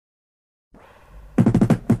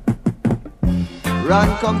Run,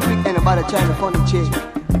 come quick, ain't nobody trying to funny chick.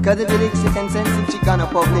 Cause if you lick sick and sensitive, she gonna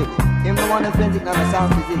public. Him the one that friends it, not a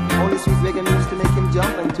sound physique. Only sweet reggae music to make him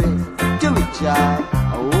jump and twist. Do it, child.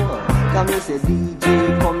 Oh, come here, say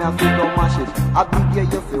DJ, come here, feel go mash it. I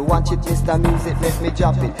beg you feel watch it, Mr. Music, let me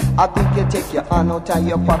drop it. I beg you take your hand out of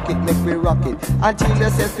your pocket, make me rock it. Until you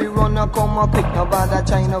say fi run or come or quick, nobody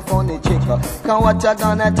trying to funny chick. Cause what I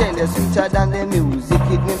gonna tell you, sweeter than the music.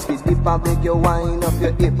 It names kids dip and beg you wine up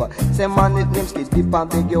your hip. Say man, it names kids dip and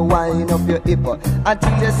beg you wine up your hip.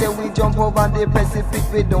 Until you say we jump over the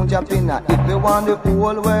Pacific, we don't jump in a hip. We want the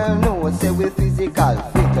whole world know, say we physical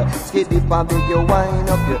fit. Skid dip and beg you wine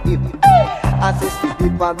up your hip. I say skid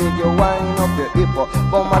dip and beg you wine up your hip.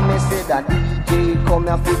 But man me say that DJ come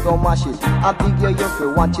here fi go mash it. I beg you fi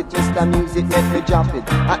watch it, Mr. Music, let me drop it.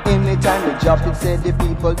 And anytime we drop it, say the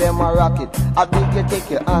people them a rock it. I beg you take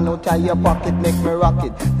your hand out of your pocket, make me rock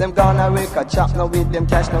it. Them gonna rake a chop now with them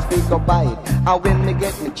cash, no fi go buy it. And when me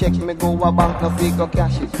get me check, me go a bank, no fi go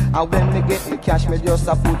cash it. And when me get me cash, me just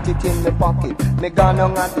a put it in the pocket. Me gonna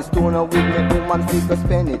at the store now with me woman fi go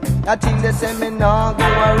spend it. I think they say me nah go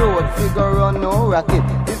a road, fi go run no rocket.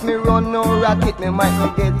 If me run no rocket, me might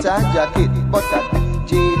not get a jacket. But a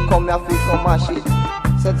DJ come here fi come mash it.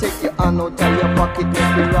 So take your hand out of your pocket,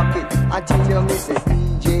 make me rock it. I tell you me say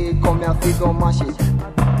DJ come here fi go mash it.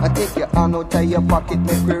 I take your hand out of your pocket,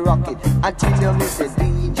 make me rock it. I tell you me say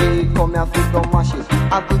DJ come here fi go mash it.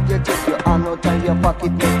 I beg you take your hand out of your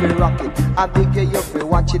pocket, make me rock it. I beg you fi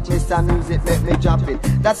watch it, Mr. Music, make me drop it.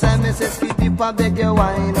 That's why me say skid dip and beg you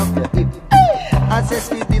wine up your hip. I say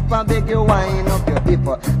skid dip and beg you wine up your hip.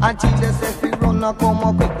 Until they say fi run or come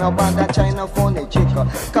or quick, no bother China funny chick.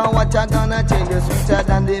 Cause what I gonna tell you sweeter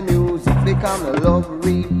than the music. Become a love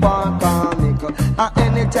report comic. And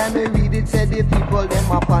anytime you read it, say the people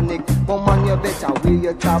them a panic. But man, you better wear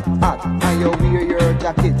your top hat and you wear your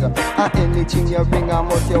jacket. And anything you bring, I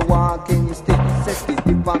must you walk in your stick. Say skid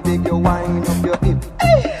dip and beg you wine up your hip.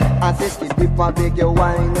 I say skid dip and beg you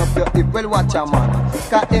wine up your hip. Well, watch a man.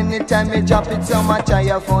 Cause anytime you drop it, so much I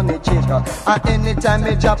have funny chick. And anytime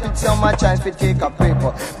you drop it, so much I fi take a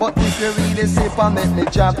paper. But if you really sip and make me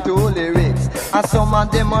drop two lyrics, and some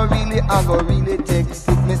of them are really, I go really take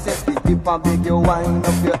sick. Me say skid dip and beg you wine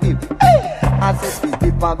up your hip. I say skid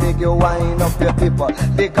dip and beg you wine up your hip.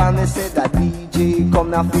 Because me say that DJ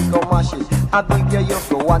come now fi go mash it. I beg you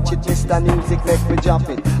fi watch it, Mr. Music, make me drop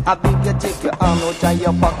it. I beg you take your hand out of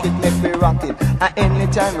your pocket, make me rock it. And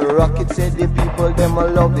anytime we rock it, say the people them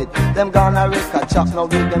will love it. Them gonna rake a chop now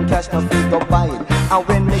with them cash, no fi go buy it. And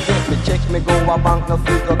when me get me check, me go a bank, no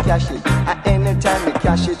fi go cash it. And anytime me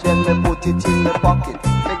cash it, then me put it in the pocket.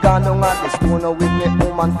 Me gone down at the store now with me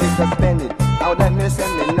woman fi go spend it. Now let me say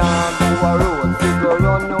me nah go a road, fi go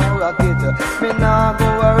run no rocket. Me nah go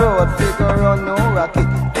a road, fi go run no rocket.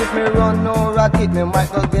 If me run no rocket, me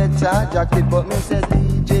might go get a jacket. But me say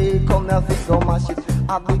DJ come now fi go mash it.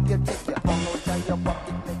 I beg you take your hand out.